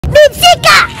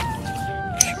Jessica!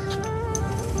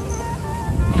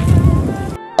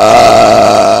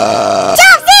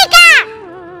 Jessica!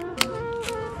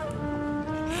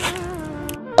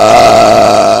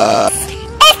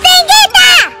 Extinguita!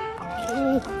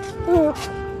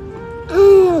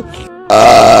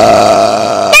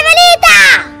 Debilita!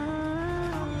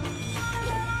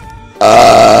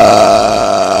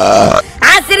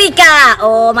 Asrika!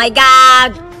 Oh my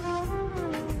god!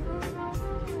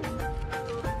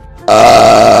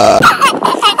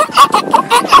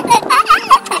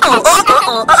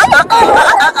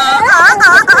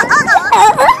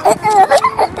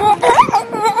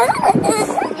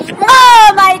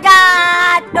 Oh my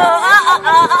god! No!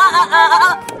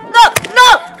 No! No! No!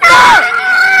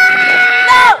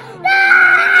 No! No!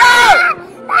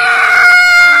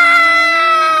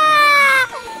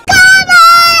 Come on! Come on!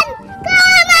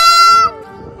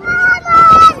 Come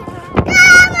on!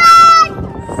 Come on!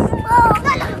 Oh, oh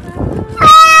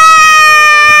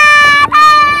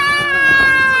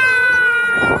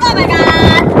my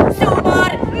god!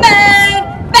 Sumur! Man!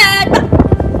 Bad!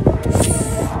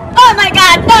 Oh my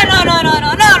god! No! No! No! No! No!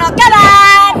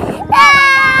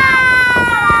 No!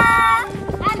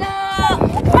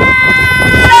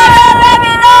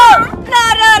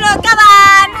 No! Come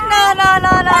on! Hello! No!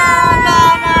 No! Baby!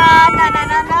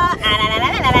 No! No!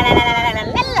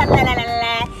 No! No! Come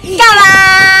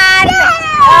on! No! No!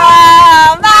 No!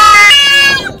 No! No! No!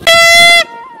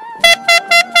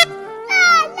 No! No!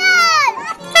 No! No!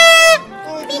 Come on! Oh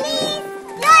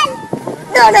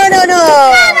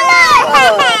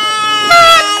my! No! No! No!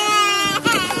 No!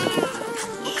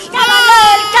 Come on,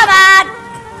 Lol! Come on!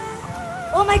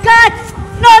 Oh my god!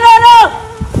 No! No! No!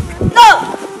 No!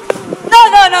 No!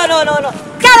 No! No! No! No! No!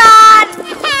 Come on!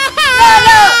 No!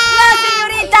 No! No,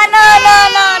 señorita! No! No!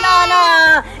 No! No! No!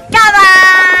 Come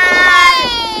on!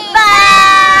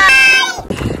 Bye!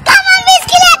 Come on,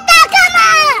 bicicleta! Come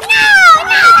on! No!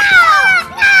 No! No!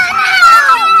 No!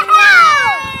 No!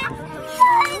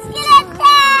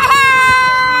 Bicicleta!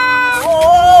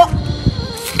 Oh!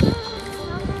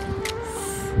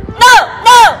 No! No!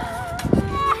 No!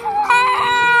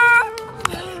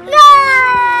 No! No! No!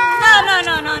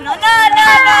 No! No! No!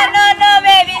 No! No! No!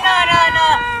 Baby! No! No! No!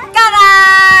 Come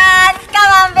on!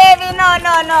 Come on, baby! No!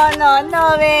 No! No! No! No,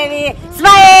 baby!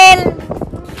 Smile!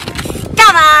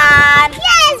 Come on!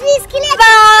 Yes, bicicleta!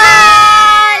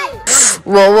 Bye!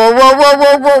 Whoa, whoa, whoa, whoa,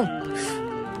 whoa, whoa.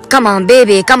 Come on,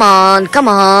 baby. Come on. Come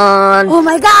on. Oh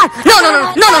my god! No, no,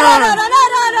 no, no, no, no, no. No! No!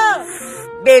 No! No!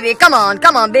 Baby, come on.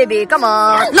 Come on, baby. Come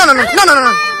on. No, no, no, no, no,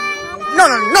 no. No,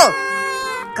 no, no.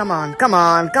 Come on, come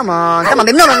on, come on. Come on,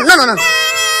 baby. No, no, no, no, no.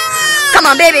 Come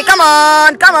on, baby. Come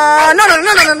on. Come on. No, no, no,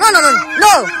 no, no, no, no, no.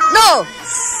 No, no.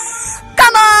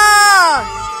 Come on.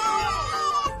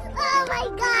 Oh my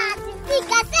god!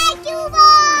 Jessica, thank you,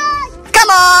 boy! Come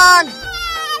on.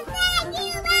 Thank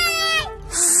you, boy!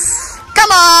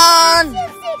 Come on.